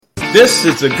This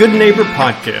is the Good Neighbor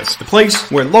Podcast, the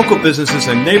place where local businesses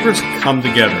and neighbors come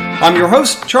together. I'm your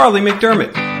host, Charlie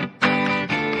McDermott.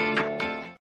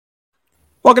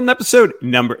 Welcome to episode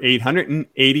number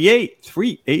 888.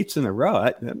 3 8s in a row.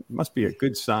 That must be a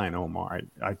good sign, Omar.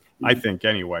 I think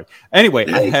anyway. Anyway,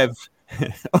 I have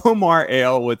Omar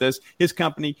Ale with us. His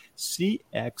company,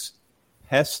 CX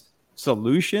Pest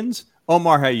Solutions.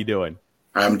 Omar, how you doing?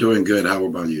 I'm doing good. How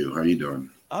about you? How are you doing?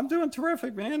 I'm doing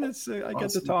terrific, man. It's I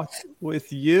get to talk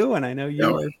with you, and I know you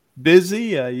Yeah. are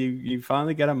busy. You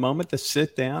finally got a moment to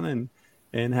sit down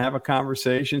and have a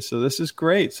conversation. So this is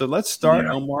great. So let's start,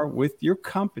 Omar, with your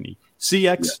company,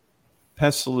 CX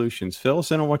Pest Solutions. Fill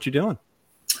us in on what you're doing.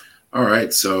 All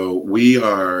right. So we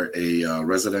are a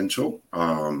residential,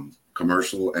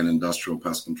 commercial, and industrial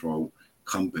pest control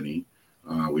company.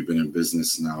 We've been in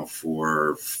business now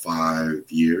for 5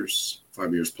 years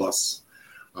plus.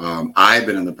 I've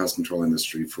been in the pest control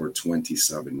industry for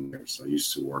 27 years. I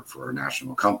used to work for a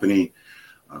national company,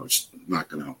 which I'm not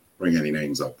going to bring any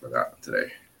names up for that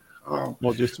today.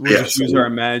 We'll just use our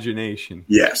imagination.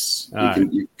 Yes,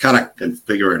 you kind of can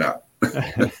figure it out.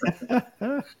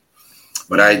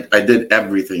 But I did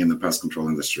everything in the pest control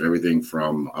industry, everything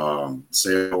from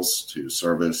sales to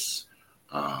service,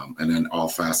 and then all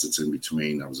facets in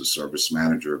between. I was a service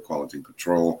manager, quality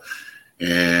control,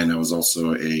 and I was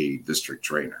also a district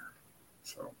trainer.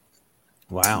 So,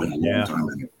 wow, it's been a long time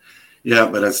in it. Yeah,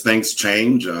 but as things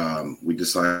change, we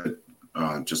decided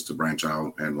just to branch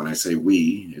out. And when I say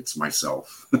we, it's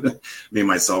myself, me,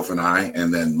 myself, and I,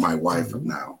 and then my wife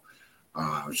now.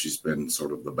 She's been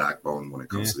sort of the backbone when it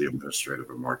comes to the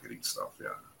administrative and marketing stuff.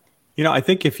 Yeah. You know, I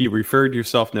think if you referred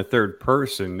yourself in the third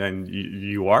person, then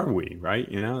you are we, right?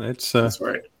 You know, that's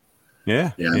right.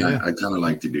 Yeah. I kind of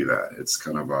like to do that. It's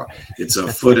kind of it's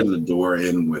a foot in the door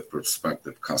in with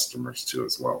prospective customers too,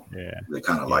 as well. Yeah. They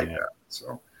kind of like that.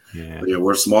 So, but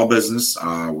we're a small business.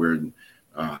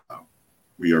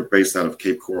 We are based out of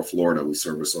Cape Coral, Florida. We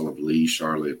service all of Lee,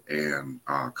 Charlotte, and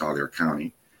Collier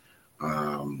County.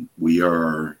 We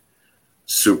are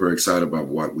super excited about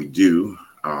what we do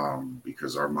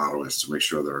because our motto is to make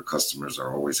sure that our customers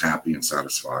are always happy and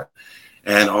satisfied.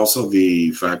 And also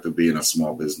the fact of being a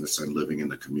small business and living in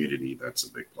the community, that's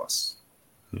a big plus.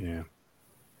 Yeah,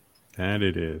 that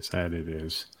it is.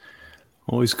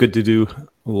 Always good to do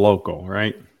local,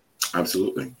 right?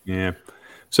 Absolutely. Yeah.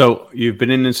 So you've been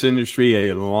in this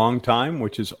industry a long time,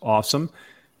 which is awesome.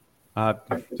 Tell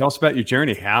us about your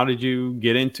journey. How did you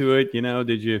get into it? You know,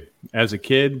 did you, as a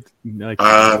kid? As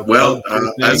a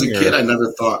kid, I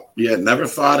never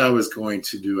thought I was going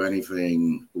to do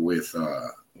anything with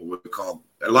what we call,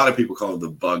 a lot of people call it the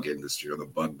bug industry or the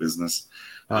bug business.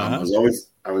 It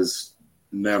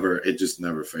just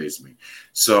never fazed me.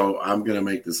 So I'm going to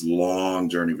make this long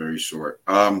journey very short.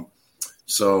 I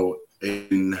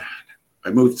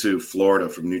moved to Florida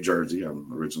from New Jersey.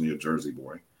 I'm originally a Jersey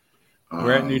boy.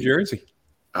 Where at New Jersey?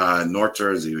 North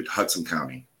Jersey, Hudson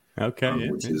County. Okay.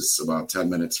 Which is about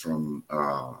 10 minutes from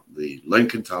the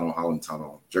Lincoln Tunnel, Holland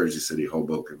Tunnel, Jersey City,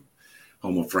 Hoboken,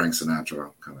 home of Frank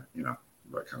Sinatra, kind of,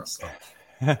 that kind of stuff.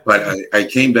 But I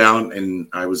came down and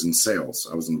I was in sales.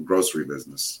 I was in the grocery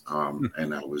business,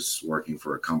 and I was working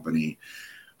for a company,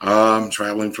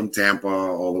 traveling from Tampa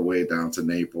all the way down to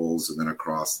Naples and then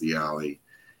across the alley.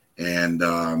 And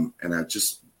I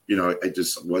just, I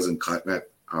just wasn't cutting it.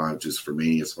 Just for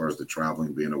me, as far as the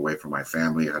traveling, being away from my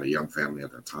family. I had a young family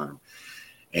at that time.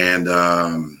 And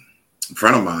a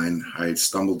friend of mine, I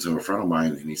stumbled to a friend of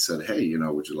mine and he said, hey,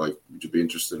 would you be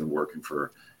interested in working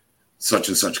for such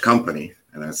and such company?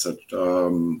 And I said,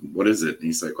 what is it? And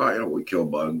he's like, oh, we kill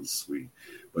bugs.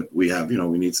 But we have,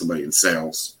 we need somebody in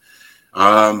sales.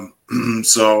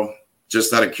 So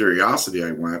just out of curiosity,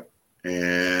 I went,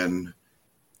 and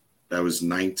that was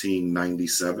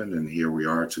 1997, and here we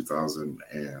are,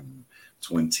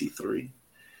 2023.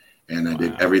 And I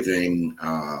did everything,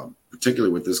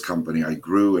 particularly with this company. I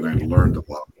grew and I learned a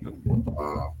lot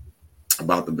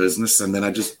about the business, and then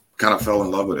I just kind of fell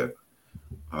in love with it.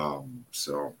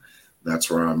 So that's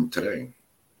where I'm today.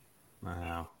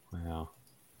 Wow.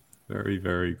 Very,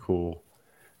 very cool.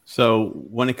 So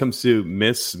when it comes to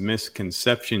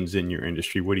misconceptions in your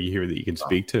industry, what do you hear that you can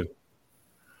speak to?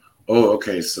 Oh,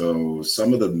 okay. So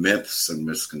some of the myths and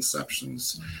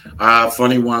misconceptions.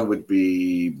 Funny one would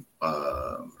be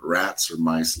rats or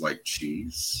mice like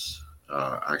cheese.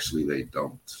 Actually, they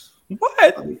don't.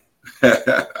 What?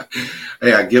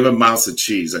 Hey, I give a mouse a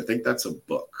cheese. I think that's a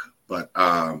book, but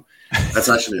that's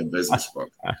actually a business book.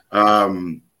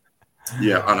 On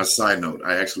a side note,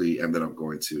 I actually ended up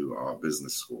going to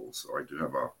business school, so I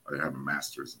have a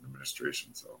master's in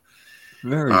administration. So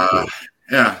very cool.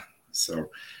 Yeah. So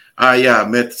Yeah,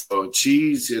 myth. So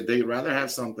cheese, they rather have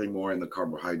something more in the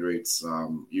carbohydrates.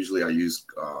 Usually I use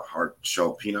hard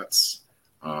shell peanuts,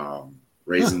 Huh.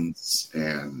 raisins,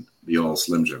 and the old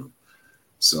Slim Jim.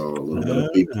 So a little bit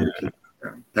of beef Uh, jerky,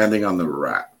 yeah, depending on the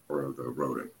rat or the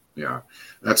rodent. Yeah,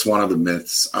 that's one of the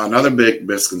myths. Another big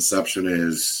misconception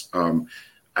is I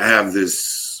have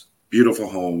this beautiful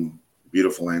home,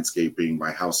 beautiful landscaping.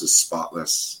 My house is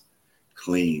spotless,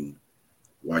 clean.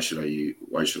 Why should I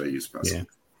use pest yeah.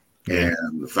 control? Yeah.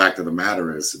 And the fact of the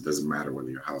matter is, it doesn't matter whether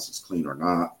your house is clean or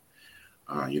not.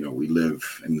 We live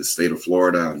in the state of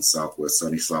Florida, and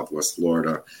sunny Southwest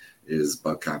Florida is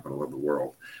bug capital of the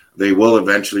world. They will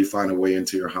eventually find a way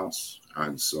into your house.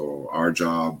 And so our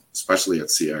job, especially at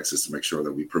CX, is to make sure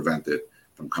that we prevent it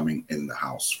from coming in the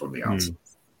house from the outside.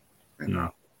 Mm. And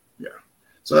Mm. yeah,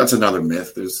 so that's another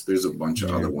myth. There's a bunch of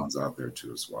Yeah. other ones out there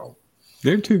too as well.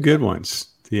 They're two good ones.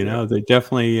 Yeah. They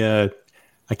definitely.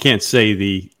 I can't say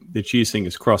the cheese thing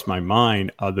has crossed my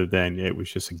mind, other than it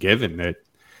was just a given that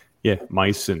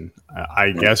mice and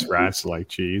I guess rats like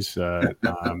cheese.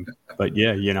 But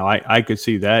yeah, I could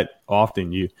see that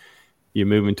often. You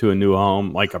move into a new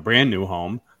home, like a brand new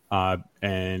home,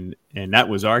 and that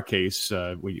was our case.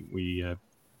 We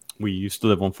used to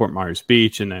live on Fort Myers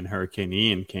Beach, and then Hurricane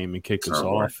Ian came and kicked us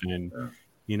off, and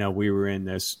we were in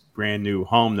this brand new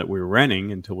home that we were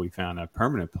renting until we found a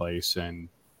permanent place. And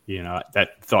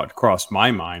that thought crossed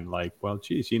my mind, like, well,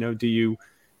 geez, do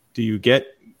you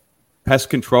get pest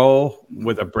control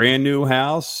with a brand new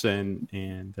house?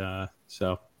 And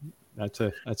so that's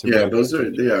a Those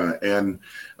are and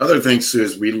other things too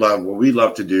is what we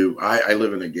love to do. I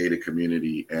live in a gated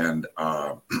community, and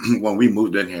when we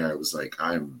moved in here, it was like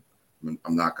I'm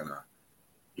not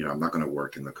gonna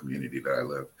work in the community that I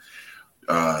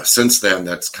live. Since then,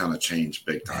 that's kind of changed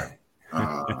big time.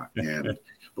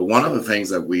 But one of the things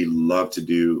that we love to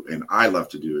do, and I love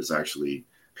to do, is actually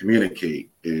communicate.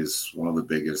 Is one of the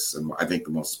biggest, and I think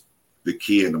the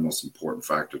key and the most important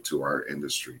factor to our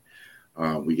industry.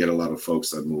 We get a lot of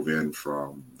folks that move in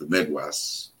from the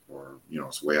Midwest, or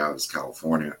it's way out as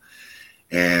California,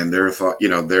 and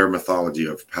their mythology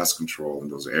of pest control in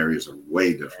those areas are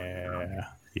way different.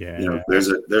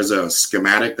 There's a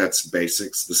schematic that's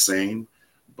basics the same,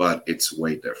 but it's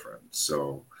way different.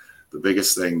 So the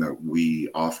biggest thing that we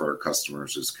offer our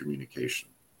customers is communication.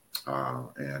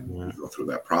 And we go through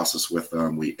that process with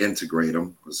them. We integrate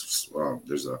them.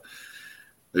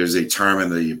 There's a term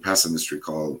in the pest industry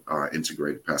called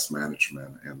integrated pest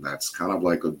management, and that's kind of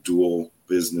like a dual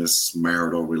business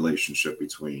marital relationship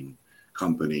between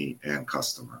company and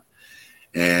customer.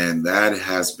 And that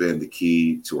has been the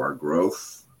key to our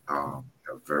growth.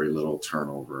 Very little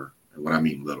turnover. And when I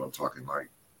mean little, I'm talking like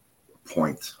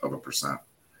 0.1%.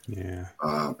 Yeah.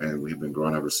 And we've been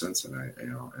growing ever since.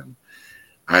 And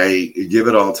I give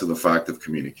it all to the fact of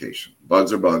communication.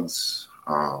 Bugs are bugs.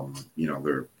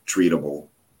 They're treatable,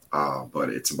 but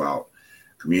it's about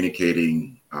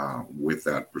communicating with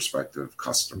that prospective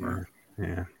customer.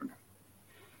 Yeah.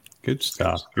 Good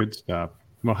stuff. Good stuff.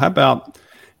 Well, how about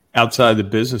outside the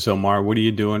business, Omar? What are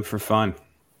you doing for fun?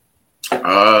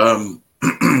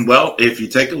 Well, if you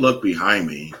take a look behind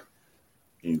me,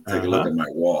 you take a look at my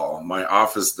wall. My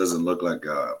office doesn't look like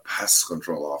a pest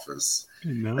control office.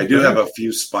 No, I do have a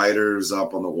few spiders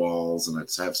up on the walls, and I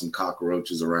have some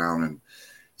cockroaches around and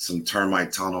some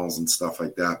termite tunnels and stuff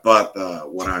like that. But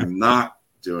when I'm not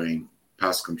doing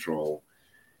pest control,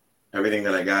 everything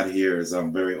that I got here is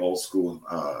I'm very old school,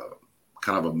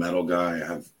 kind of a metal guy. I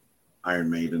have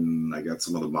Iron Maiden. I got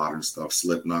some of the modern stuff,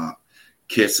 Slipknot.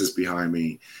 Kiss is behind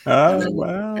me. Wow.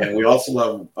 And we also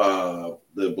love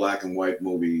the black and white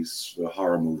movies, the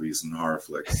horror movies and horror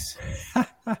flicks.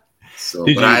 I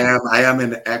am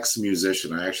an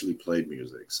ex-musician. I actually played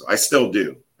music. So I still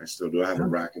do. I have a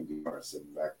rack of guitars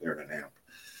sitting back there and an amp.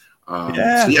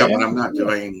 When I'm not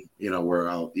doing, we're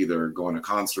out either going to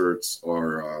concerts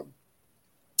or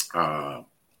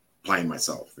playing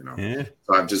myself,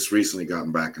 So I've just recently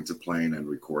gotten back into playing and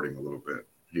recording a little bit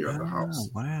here at the house.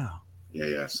 Wow.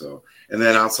 Yeah. So, and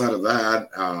then outside of that,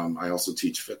 I also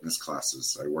teach fitness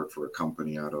classes. I work for a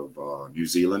company out of New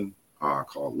Zealand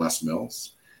called Les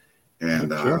Mills.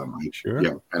 And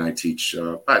and I teach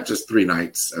just 3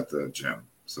 nights at the gym.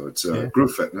 So it's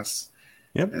group fitness.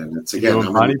 Yep. And it's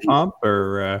again body pump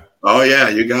or oh yeah,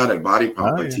 you got it. Body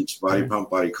pump. I teach body pump,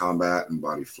 body combat, and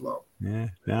body flow. Yeah.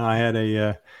 Now I had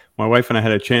my wife and I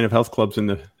had a chain of health clubs in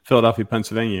the Philadelphia,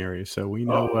 Pennsylvania area. So we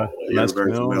know Les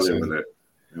Mills. With it.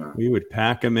 Yeah. We would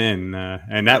pack them in,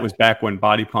 and that was back when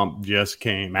body pump just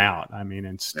came out. I mean,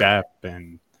 and step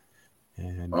and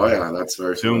that's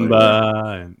very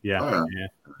Zumba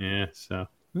and So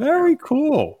very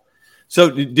cool. So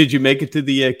did you make it to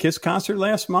the Kiss concert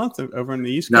last month over in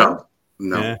the East Coast?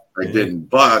 No, I didn't.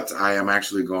 But I am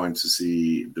actually going to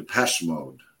see Depeche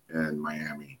Mode in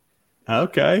Miami.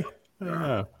 Okay.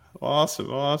 Awesome.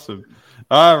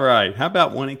 All right. How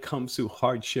about when it comes to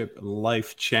hardship,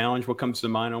 life challenge? What comes to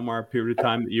mind, Omar? A period of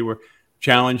time that you were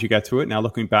challenged, you got through it. Now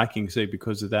looking back, you can say,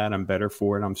 because of that, I'm better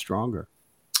for it. I'm stronger.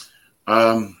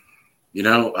 There's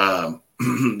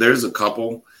a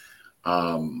couple.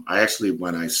 I actually,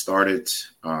 when I started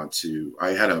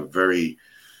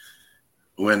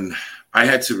when I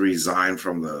had to resign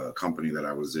from the company that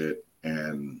I was at,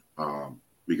 and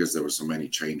because there were so many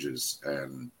changes,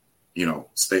 and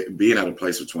being at a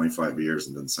place for 25 years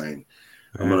and then saying,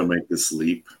 I'm going to make this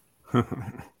leap.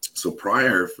 So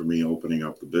prior for me opening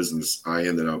up the business, I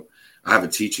have a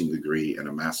teaching degree and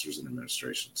a master's in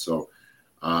administration. So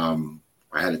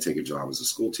I had to take a job as a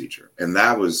school teacher, and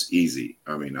that was easy.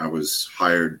 I mean, I was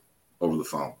hired over the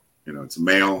phone. It's a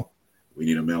male. We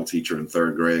need a male teacher in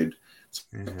third grade. So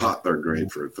I taught third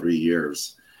grade for 3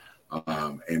 years.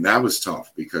 And that was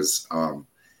tough because,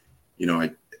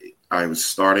 I was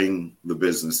starting the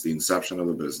business, the inception of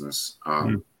the business,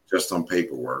 just on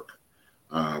paperwork,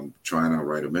 trying to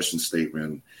write a mission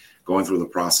statement, going through the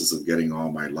process of getting all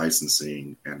my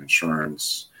licensing and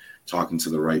insurance, talking to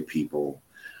the right people.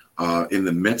 In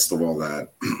the midst of all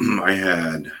that,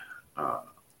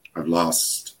 I've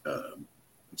lost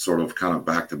sort of kind of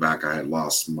back to back. I had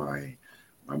lost my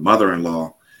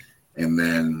mother-in-law, and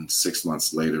then 6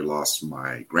 months later lost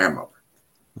my grandmother.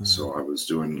 Mm-hmm. So I was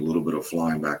doing a little bit of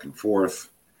flying back and forth.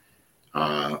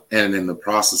 And in the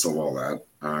process of all that,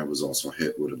 I was also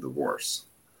hit with a divorce.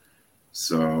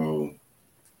 So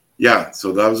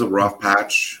that was a rough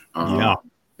patch.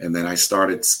 And then I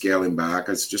started scaling back.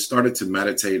 I just started to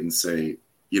meditate and say,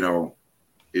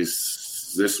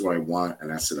 is this what I want?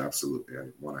 And I said, absolutely. I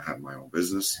want to have my own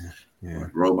business. I want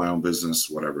to grow my own business,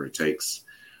 whatever it takes.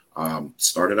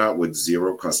 Started out with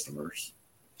 0 customers.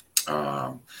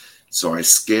 So I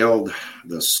scaled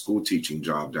the school teaching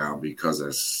job down because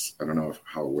I don't know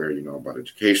how aware you know about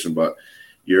education, but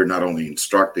you're not only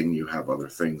instructing, you have other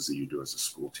things that you do as a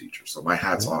school teacher. So my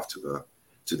hat's off to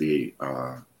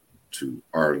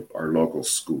our local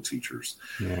school teachers.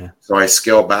 Yeah. So I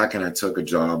scaled back and I took a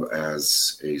job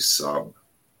as a sub.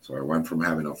 So I went from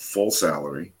having a full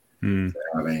salary to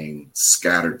having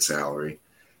scattered salary.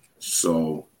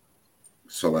 So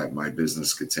that my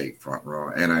business could take front row.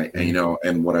 And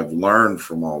and what I've learned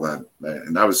from all that,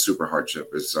 and that was super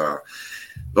hardship, is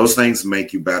those things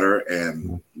make you better,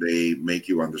 and they make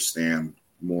you understand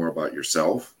more about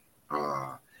yourself.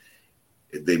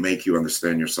 They make you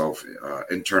understand yourself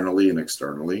internally and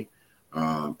externally.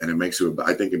 And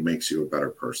I think it makes you a better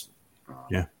person.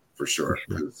 For sure.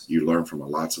 Because you learn from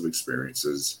lots of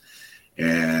experiences,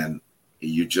 and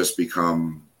you just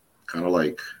become kind of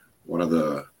like one of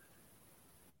the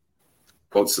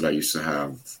quotes that I used to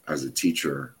have as a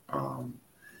teacher. I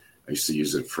used to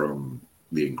use it from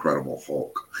The Incredible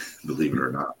Hulk, believe it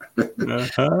or not.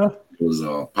 It was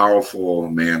a powerful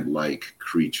man-like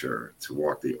creature to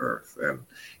walk the earth. And,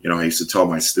 I used to tell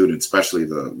my students, especially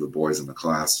the boys in the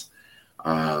class,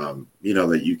 that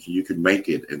you can make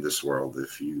it in this world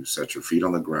if you set your feet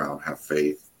on the ground, have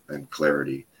faith and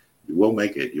clarity. You will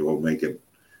make it. You will make it.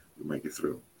 You'll make it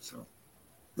through. So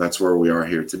that's where we are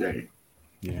here today.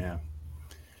 Yeah.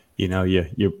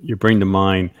 You bring to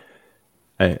mind,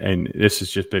 and this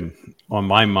has just been on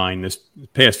my mind this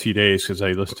past few days because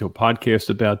I listened to a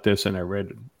podcast about this, and I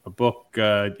read a book,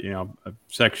 a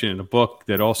section in a book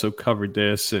that also covered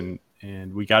this, and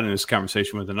we got in this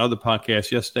conversation with another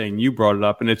podcast yesterday, and you brought it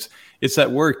up, and it's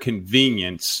that word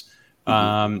convenience,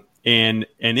 and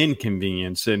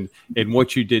inconvenience, and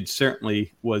what you did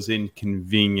certainly was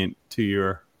inconvenient to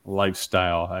your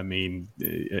lifestyle. I mean,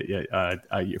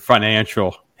 your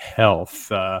financial health,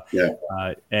 but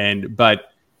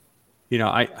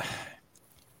I,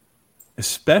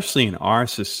 especially in our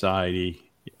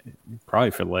society,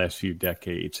 probably for the last few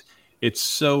decades, it's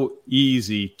so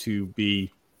easy to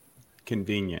be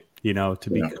convenient, to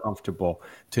be comfortable,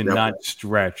 to not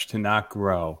stretch, to not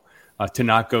grow, to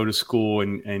not go to school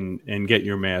and get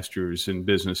your master's and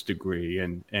business degree,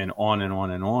 and on and on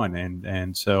and on.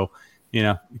 And so,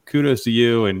 kudos to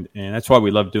you. And that's why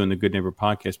we love doing the Good Neighbor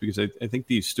podcast, because I think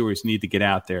these stories need to get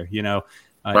out there.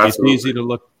 It's easy to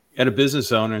look at a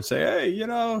business owner and say, hey,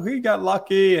 he got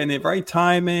lucky and the right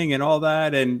timing and all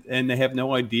that. And they have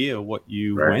no idea what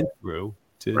you went through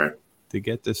to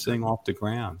get this thing off the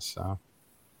ground. So,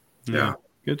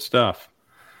 good stuff.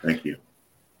 Thank you.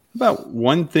 About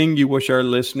one thing you wish our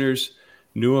listeners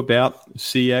knew about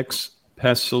CX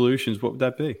Pest Solutions, what would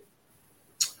that be?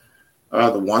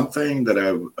 The one thing that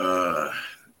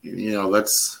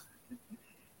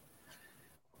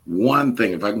one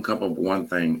thing, if I can come up with one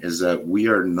thing, is that we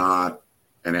are not,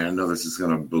 and I know this is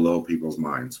going to blow people's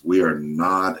minds, we are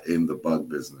not in the bug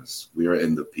business. We are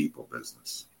in the people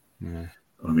business. Yeah.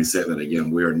 Let me say that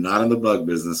again. We are not in the bug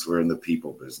business. We're in the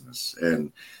people business.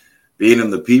 And being in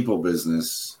the people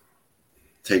business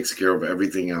takes care of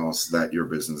everything else that your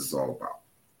business is all about.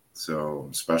 So,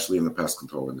 especially in the pest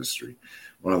control industry,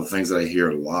 one of the things that I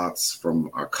hear lots from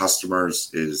our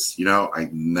customers is, I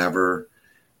never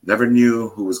knew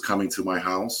who was coming to my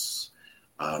house.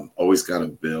 Always got a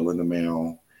bill in the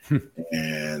mail.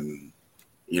 And,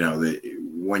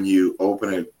 when you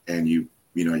open it and you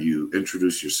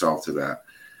introduce yourself to that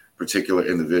particular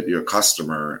individual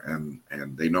customer and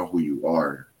they know who you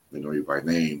are, they know you by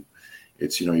name.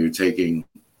 It's, you're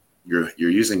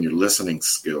using your listening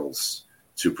skills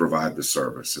to provide the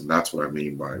service. And that's what I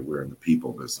mean by we're in the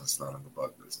people business, not in the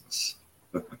bug business.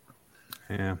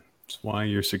 Yeah. That's why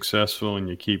you're successful and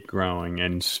you keep growing.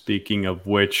 And speaking of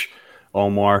which,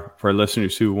 Omar, for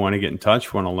listeners who want to get in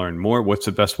touch, want to learn more, what's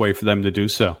the best way for them to do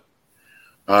so?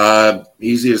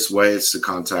 Easiest way is to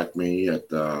contact me at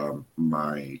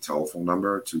my telephone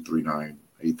number,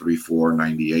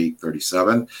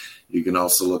 239-834-9837. You can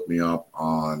also look me up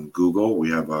on Google. We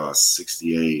have a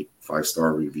 68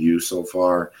 5-star review so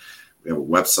far. We have a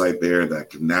website there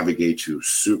that can navigate you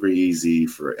super easy.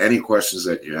 For any questions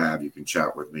that you have, you can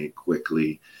chat with me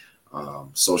quickly.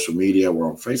 Social media, we're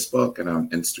on Facebook and on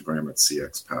Instagram at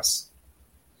CX Pest.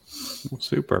 Well,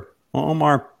 super. Well,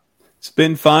 Omar, it's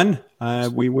been fun.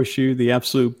 We wish you the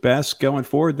absolute best going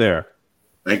forward there.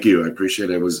 Thank you. I appreciate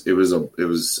it. It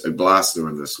was a blast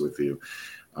doing this with you.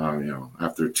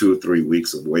 After 2 or 3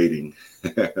 weeks of waiting.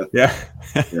 Yeah.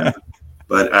 Yeah.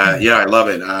 But I love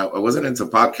it. I wasn't into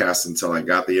podcasts until I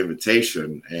got the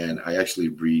invitation, and I actually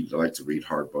I like to read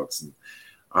hard books. And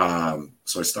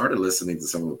so I started listening to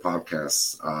some of the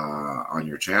podcasts on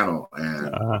your channel,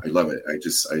 and I love it.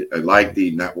 I like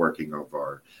the networking of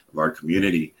our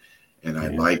community. And I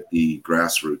like the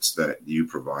grassroots that you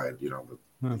provide,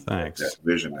 thanks. That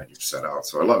vision that you've set out.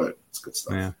 So I love it. It's good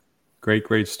stuff. Yeah.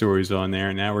 Great stories on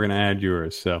there. Now we're going to add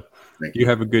yours. So you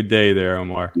have a good day there,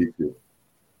 Omar. You too.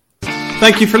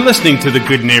 Thank you for listening to the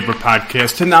Good Neighbor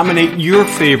Podcast. To nominate your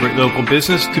favorite local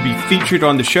business to be featured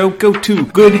on the show, go to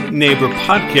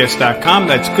goodneighborpodcast.com.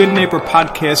 That's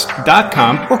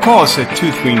goodneighborpodcast.com, or call us at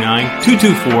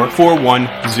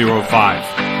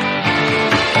 239-224-4105.